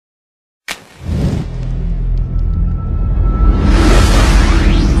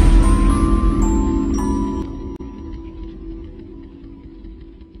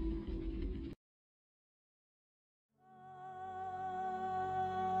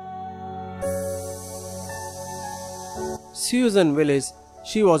Susan Willis,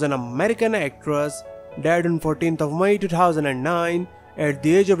 she was an American actress, died on 14th of May 2009 at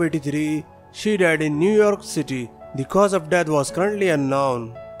the age of 83. She died in New York City. The cause of death was currently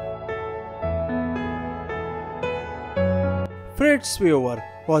unknown. Fritz Weaver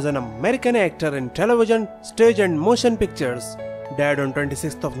was an American actor in television, stage and motion pictures, died on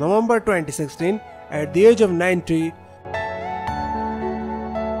 26th of November 2016 at the age of 90.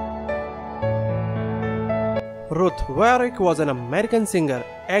 Ruth Warrick was an American singer,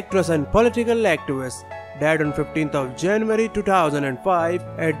 actress and political activist, died on 15th of January 2005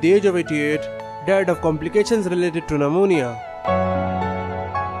 at the age of 88, died of complications related to pneumonia.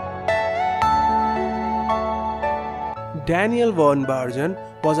 Daniel Von Bargen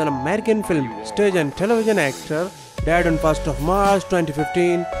was an American film, stage and television actor, died on 1st of March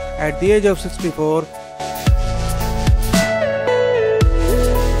 2015 at the age of 64.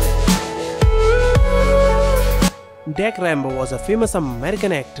 Jack Rambo was a famous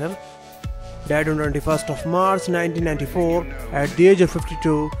American actor, died on 21st of March 1994 at the age of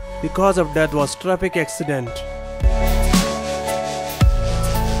 52. The cause of death was traffic accident.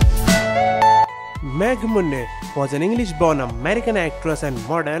 Meg Munday was an English-born American actress and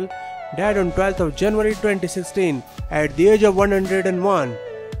model, died on 12th of January 2016 at the age of 101,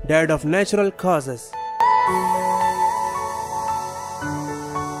 died of natural causes.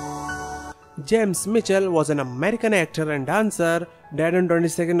 James Mitchell was an American actor and dancer, died on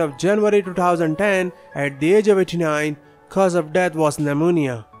 22nd of January 2010 at the age of 89. Cause of death was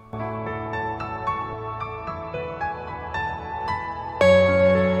pneumonia.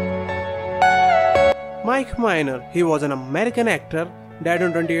 Mike Minor, he was an American actor, died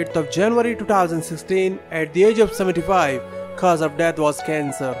on 28th of January 2016 at the age of 75. Cause of death was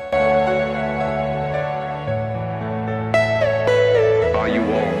cancer.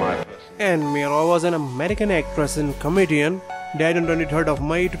 Anne Mira was an American actress and comedian, died on 23rd of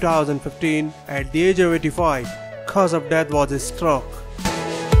May 2015 at the age of 85. Cause of death was a stroke.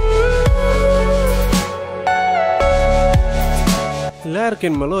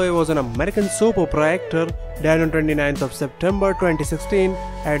 Larkin Malloy was an American soap opera actor, died on 29th of September 2016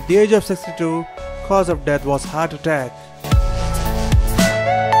 at the age of 62. Cause of death was heart attack.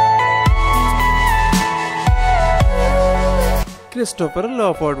 Christopher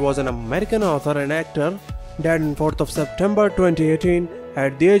Lawford was an American author and actor, died on 4th of September 2018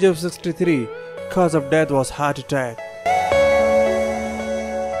 at the age of 63. Cause of death was heart attack.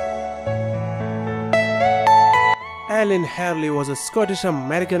 Ellen Harley was a Scottish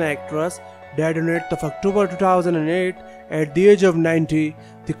American actress, died on 8th of October 2008 at the age of 90.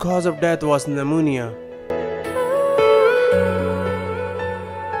 The cause of death was pneumonia.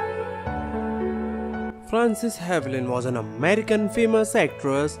 Frances Evelyn was an American famous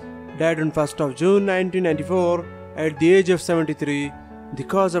actress, died on 1st of June 1994 at the age of 73. The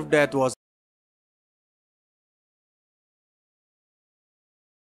cause of death was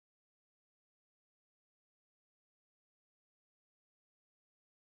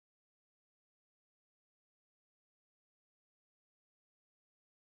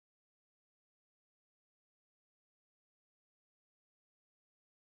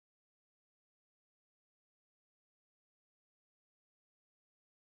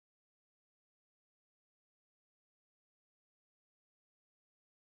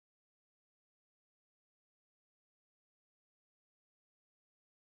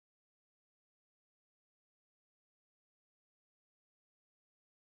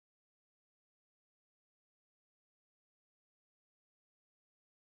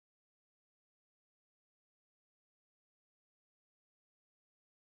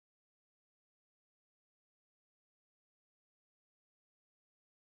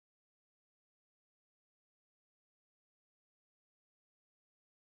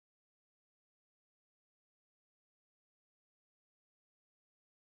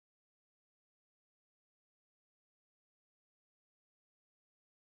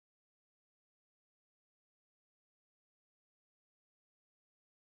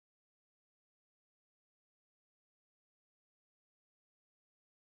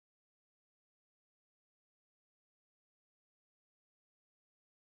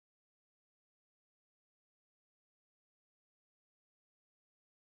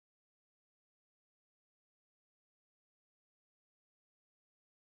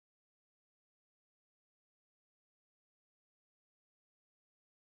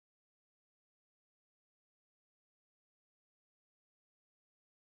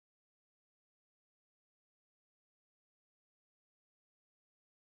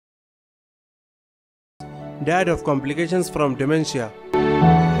died of complications from dementia.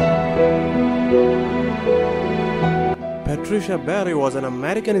 Patricia Barry was an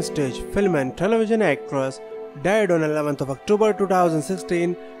American stage, film and television actress, died on 11th of October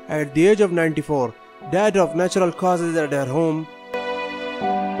 2016 at the age of 94, died of natural causes at her home.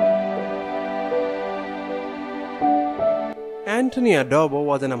 Anthony Addabbo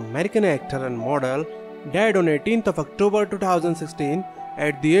was an American actor and model, died on 18th of October 2016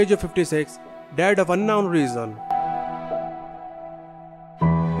 at the age of 56, died of unknown reason.